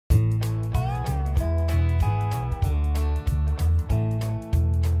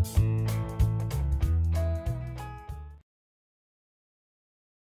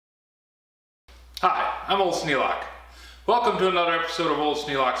I'm Old Sneelock. Welcome to another episode of Old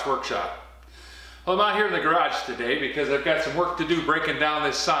Sneelock's Workshop. Well, I'm out here in the garage today because I've got some work to do breaking down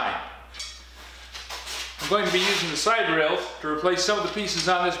this sign. I'm going to be using the side rails to replace some of the pieces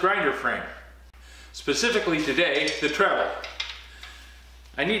on this grinder frame. Specifically today, the treadle.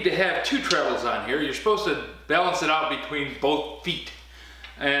 I need to have two treadles on here. You're supposed to balance it out between both feet.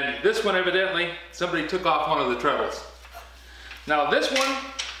 And this one, evidently, somebody took off one of the treadles. Now this one,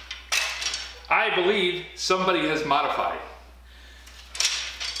 I believe somebody has modified,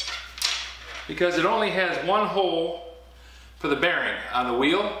 because it only has one hole for the bearing on the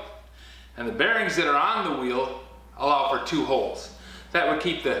wheel, and the bearings that are on the wheel allow for two holes. That would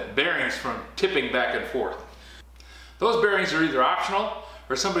keep the bearings from tipping back and forth. Those bearings are either optional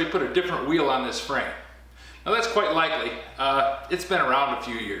or somebody put a different wheel on this frame. Now that's quite likely. It's been around a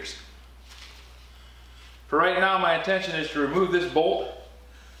few years. For right now, my intention is to remove this bolt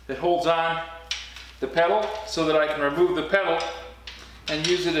that holds on the pedal so that I can remove the pedal and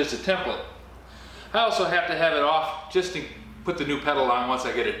use it as a template. I also have to have it off just to put the new pedal on once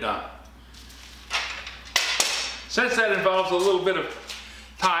I get it done. Since that involves a little bit of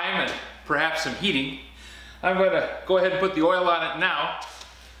time and perhaps some heating, I'm going to go ahead and put the oil on it now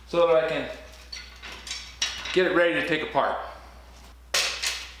so that I can get it ready to take apart.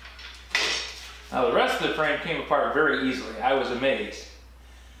 Now the rest of the frame came apart very easily. I was amazed.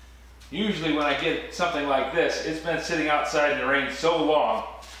 Usually when I get something like this, it's been sitting outside in the rain so long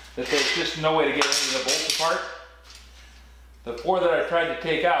that there's just no way to get any of the bolts apart. The four that I tried to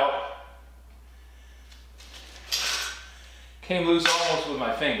take out came loose almost with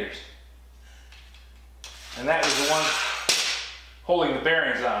my fingers. And that was the one holding the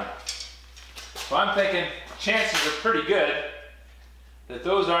bearings on. So I'm thinking chances are pretty good that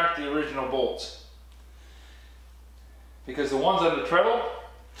those aren't the original bolts, because the ones on the treadle,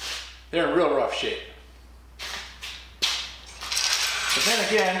 they're in real rough shape. But then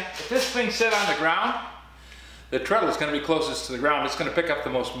again, if this thing's set on the ground, the treadle is going to be closest to the ground. It's going to pick up the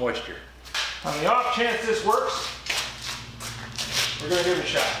most moisture. On the off chance this works, we're going to give it a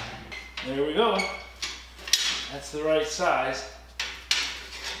shot. There we go. That's the right size.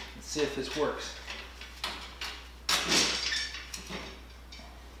 Let's see if this works.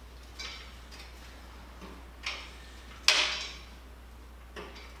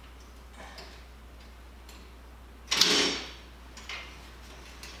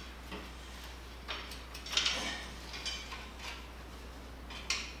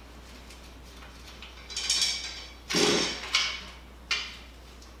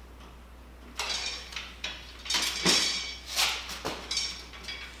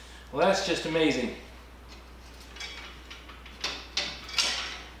 Well, that's just amazing.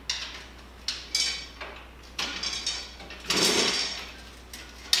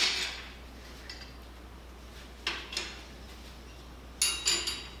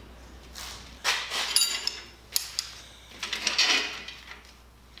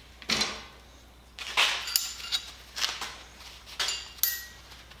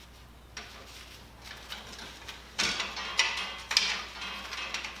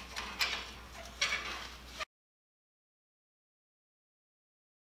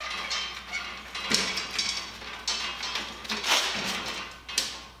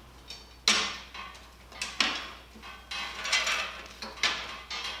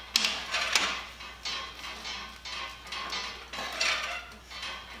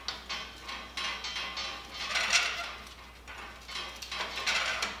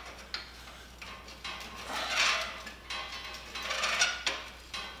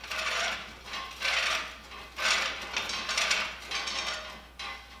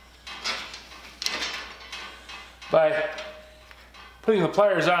 By putting the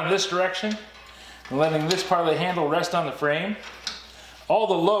pliers on this direction and letting this part of the handle rest on the frame, all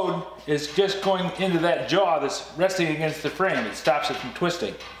the load is just going into that jaw that's resting against the frame. It stops it from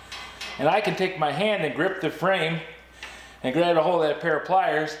twisting. And I can take my hand and grip the frame and grab a hold of that pair of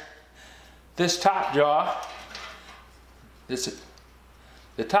pliers. This top jaw,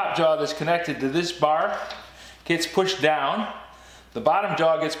 the top jaw that's connected to this bar gets pushed down. The bottom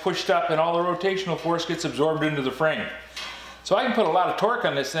jaw gets pushed up and all the rotational force gets absorbed into the frame. So I can put a lot of torque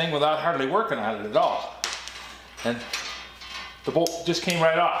on this thing without hardly working on it at all. And the bolt just came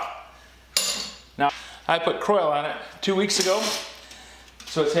right off. Now, I put Croil on it 2 weeks ago.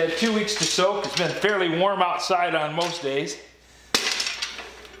 So it's had 2 weeks to soak. It's been fairly warm outside on most days.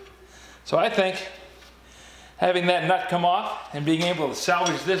 So I think having that nut come off and being able to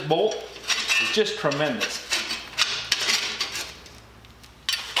salvage this bolt is just tremendous.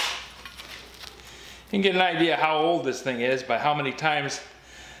 You can get an idea how old this thing is by how many times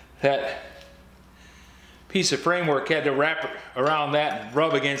that piece of framework had to wrap around that and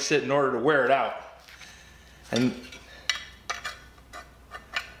rub against it in order to wear it out. And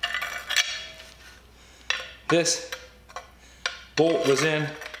this bolt was in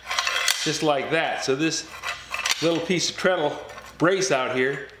just like that. So this little piece of treadle brace out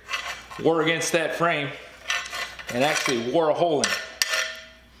here wore against that frame and actually wore a hole in it.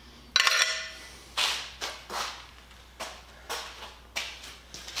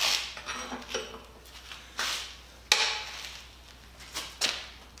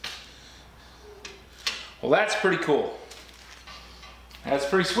 Well, that's pretty cool. That's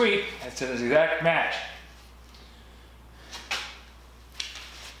pretty sweet. That's an exact match.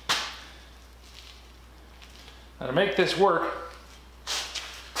 Now to make this work,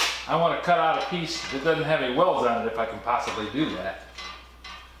 I want to cut out a piece that doesn't have any welds on it if I can possibly do that.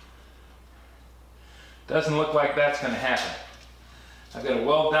 Doesn't look like that's going to happen. I've got a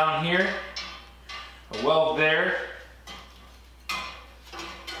weld down here, a weld there,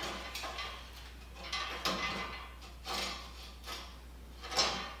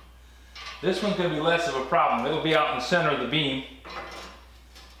 this one's going to be less of a problem. It'll be out in the center of the beam,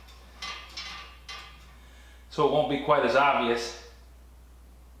 so it won't be quite as obvious.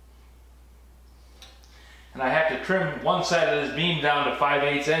 And I have to trim one side of this beam down to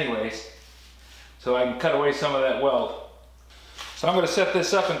 5/8 anyways, so I can cut away some of that weld. So I'm going to set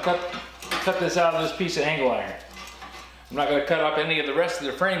this up and cut this out of this piece of angle iron. I'm not going to cut up any of the rest of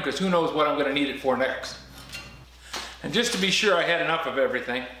the frame because who knows what I'm going to need it for next. And just to be sure I had enough of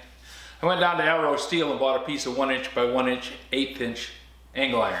everything, I went down to Alro Steel and bought a piece of 1" by 1" 1/8"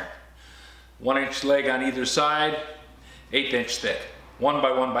 angle iron. 1" leg on either side, 1/8" thick, 1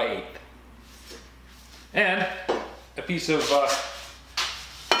 by 1 by 8. And a piece of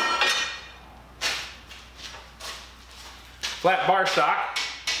flat bar stock,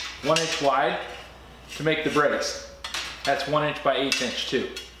 1" wide, to make the brace. That's 1" by 8" too.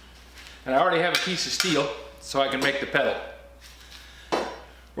 And I already have a piece of steel, so I can make the pedal.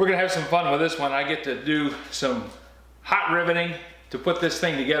 We're gonna have some fun with this one. I get to do some hot riveting to put this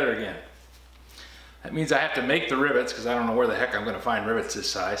thing together again. That means I have to make the rivets because I don't know where the heck I'm gonna find rivets this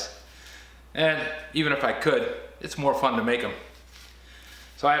size. And even if I could, it's more fun to make them.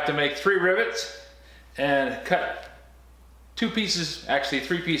 So I have to make 3 rivets and cut 2 pieces, actually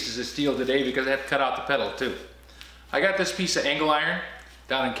 3 pieces of steel today because I have to cut out the pedal too. I got this piece of angle iron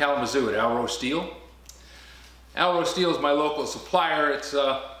down in Kalamazoo at Alro Steel. Alro Steel is my local supplier. It's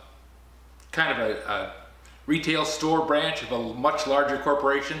kind of a retail store branch of a much larger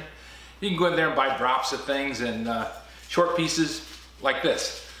corporation. You can go in there and buy drops of things and short pieces like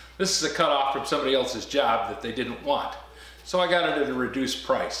this. This is a cutoff from somebody else's job that they didn't want. So I got it at a reduced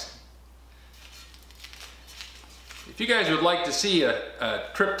price. If you guys would like to see a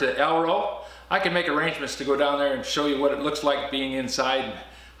trip to Alro, I can make arrangements to go down there and show you what it looks like being inside and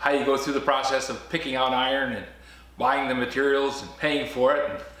how you go through the process of picking out iron and buying the materials and paying for it,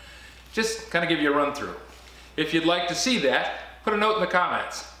 and just kind of give you a run through. If you'd like to see that, put a note in the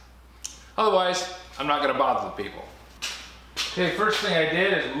comments. Otherwise, I'm not going to bother the people. Okay, first thing I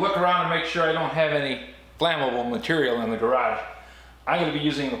did is look around and make sure I don't have any flammable material in the garage. I'm going to be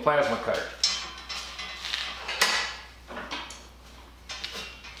using the plasma cutter.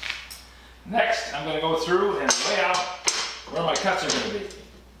 Next, I'm going to go through and lay out where my cuts are going to be.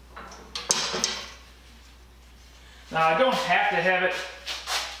 Now, I don't have to have it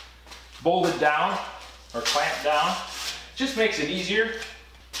bolted down or clamped down. It just makes it easier.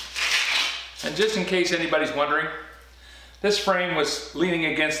 And just in case anybody's wondering, this frame was leaning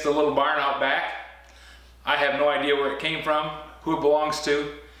against the little barn out back. I have no idea where it came from, who it belongs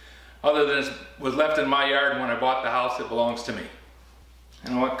to, other than it was left in my yard when I bought the house. It belongs to me.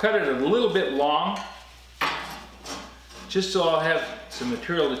 And I'm going to cut it a little bit long, just so I'll have some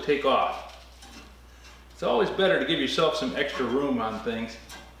material to take off. It's always better to give yourself some extra room on things,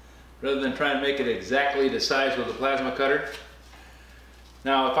 rather than try and make it exactly the size with a plasma cutter.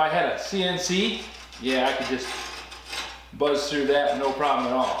 Now, if I had a CNC, yeah, I could just buzz through that, no problem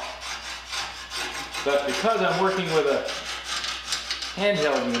at all. But because I'm working with a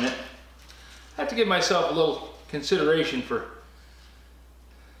handheld unit, I have to give myself a little consideration for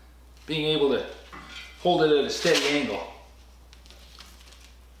being able to hold it at a steady angle.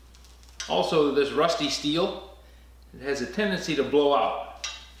 Also, this rusty steel, it has a tendency to blow out.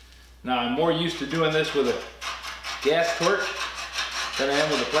 Now, I'm more used to doing this with a gas torch than I am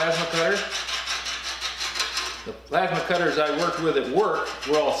with a plasma cutter. The plasma cutters I worked with at work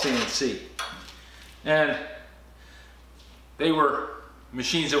were all CNC. And they were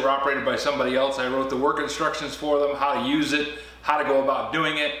machines that were operated by somebody else. I wrote the work instructions for them, how to use it, how to go about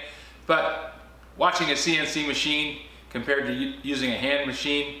doing it. But watching a CNC machine compared to using a hand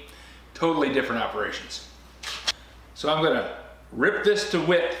machine, totally different operations. So I'm going to rip this to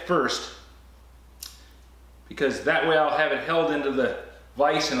width first, because that way I'll have it held into the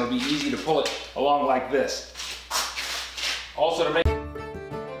vise and it'll be easy to pull it along like this. Also to make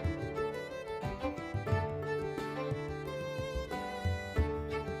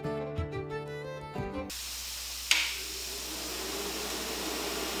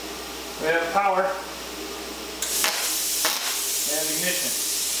we have power and ignition.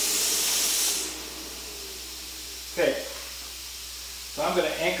 Okay, so I'm going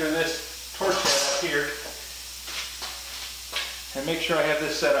to anchor this torch head up here and make sure I have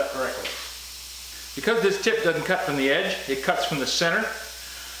this set up correctly. Because this tip doesn't cut from the edge, it cuts from the center.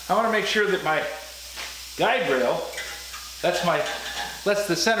 I want to make sure that my guide rail, lets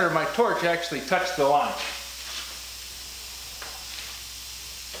the center of my torch actually touch the line.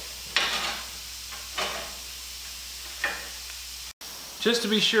 Just to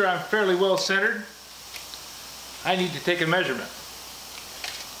be sure I'm fairly well centered, I need to take a measurement.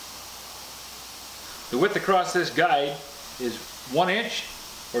 The width across this guide is 1 inch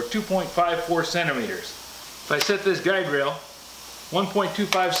or 2.54 centimeters. If I set this guide rail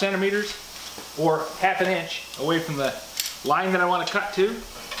 1.25 centimeters or half an inch away from the line that I want to cut to,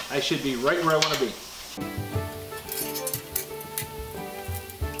 I should be right where I want to be.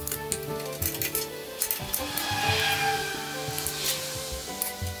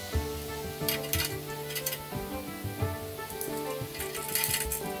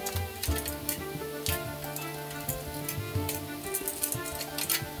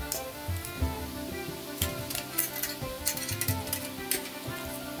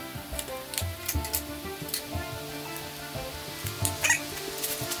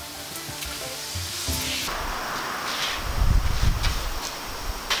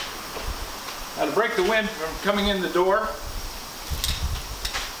 Now to break the wind from coming in the door,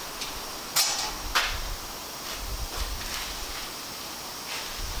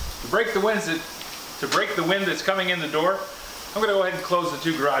 to break the wind that's coming in the door, I'm going to go ahead and close the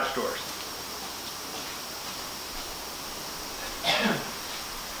 2 garage doors.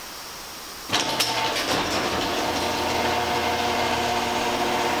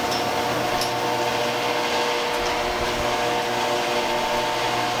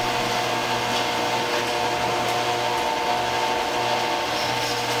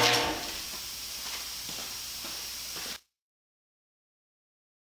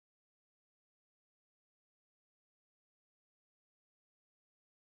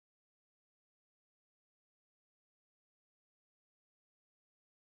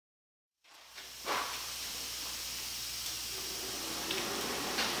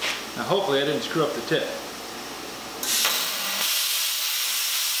 Now hopefully I didn't screw up the tip.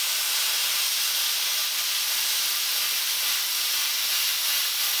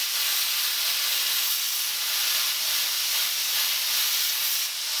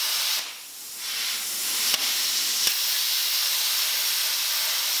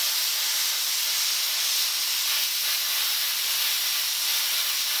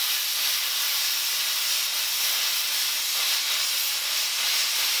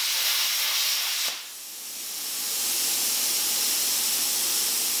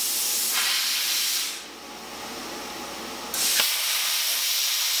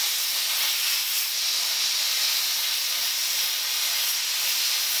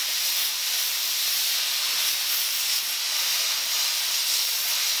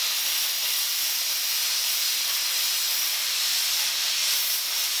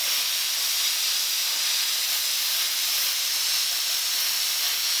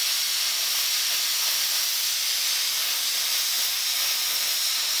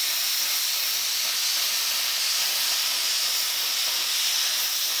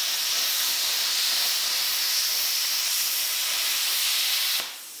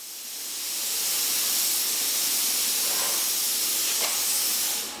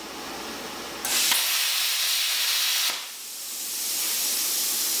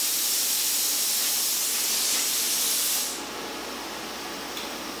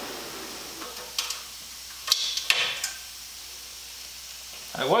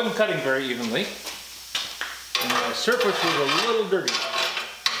 I wasn't cutting very evenly, and my surface was a little dirty.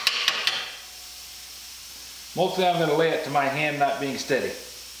 Mostly I'm going to lay it to my hand not being steady.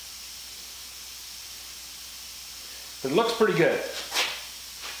 But it looks pretty good.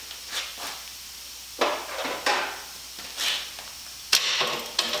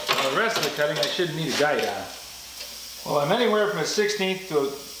 For the rest of the cutting I shouldn't need a guide on. Well, I'm anywhere from a 1/16 to an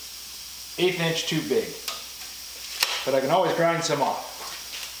 1/8 inch too big. But I can always grind some off.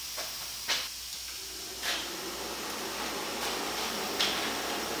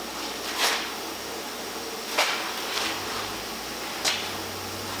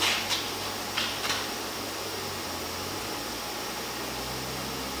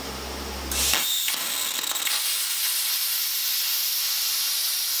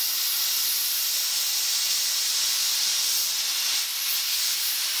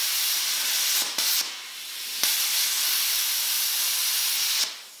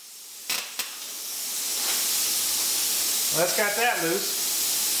 Well, that's got that loose.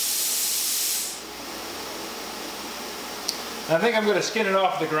 I think I'm going to skin it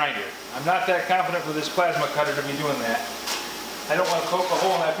off the grinder. I'm not that confident with this plasma cutter to be doing that. I don't want to poke a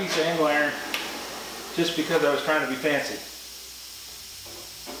hole in that piece of angle iron just because I was trying to be fancy.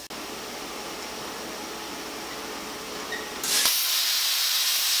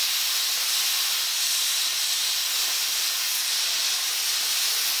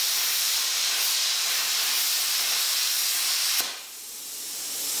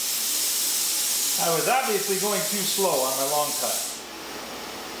 I was obviously going too slow on my long cut.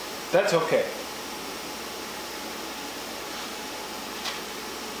 That's okay.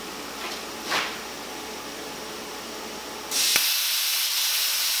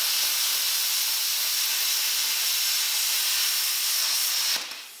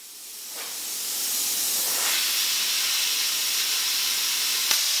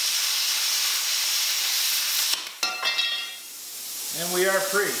 And we are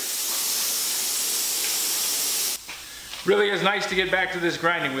free. Really is nice to get back to this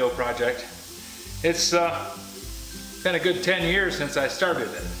grinding wheel project. It's been a good 10 years since I started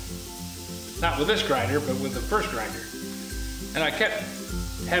it. Not with this grinder, but with the first grinder. And I kept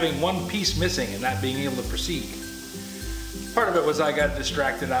having one piece missing and not being able to proceed. Part of it was I got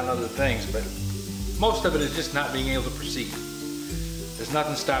distracted on other things, but most of it is just not being able to proceed. There's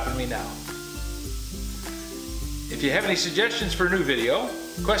nothing stopping me now. If you have any suggestions for a new video,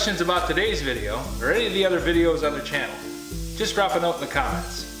 questions about today's video, or any of the other videos on the channel, just drop a note in the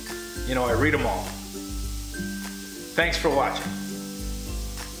comments. You know, I read them all. Thanks for watching.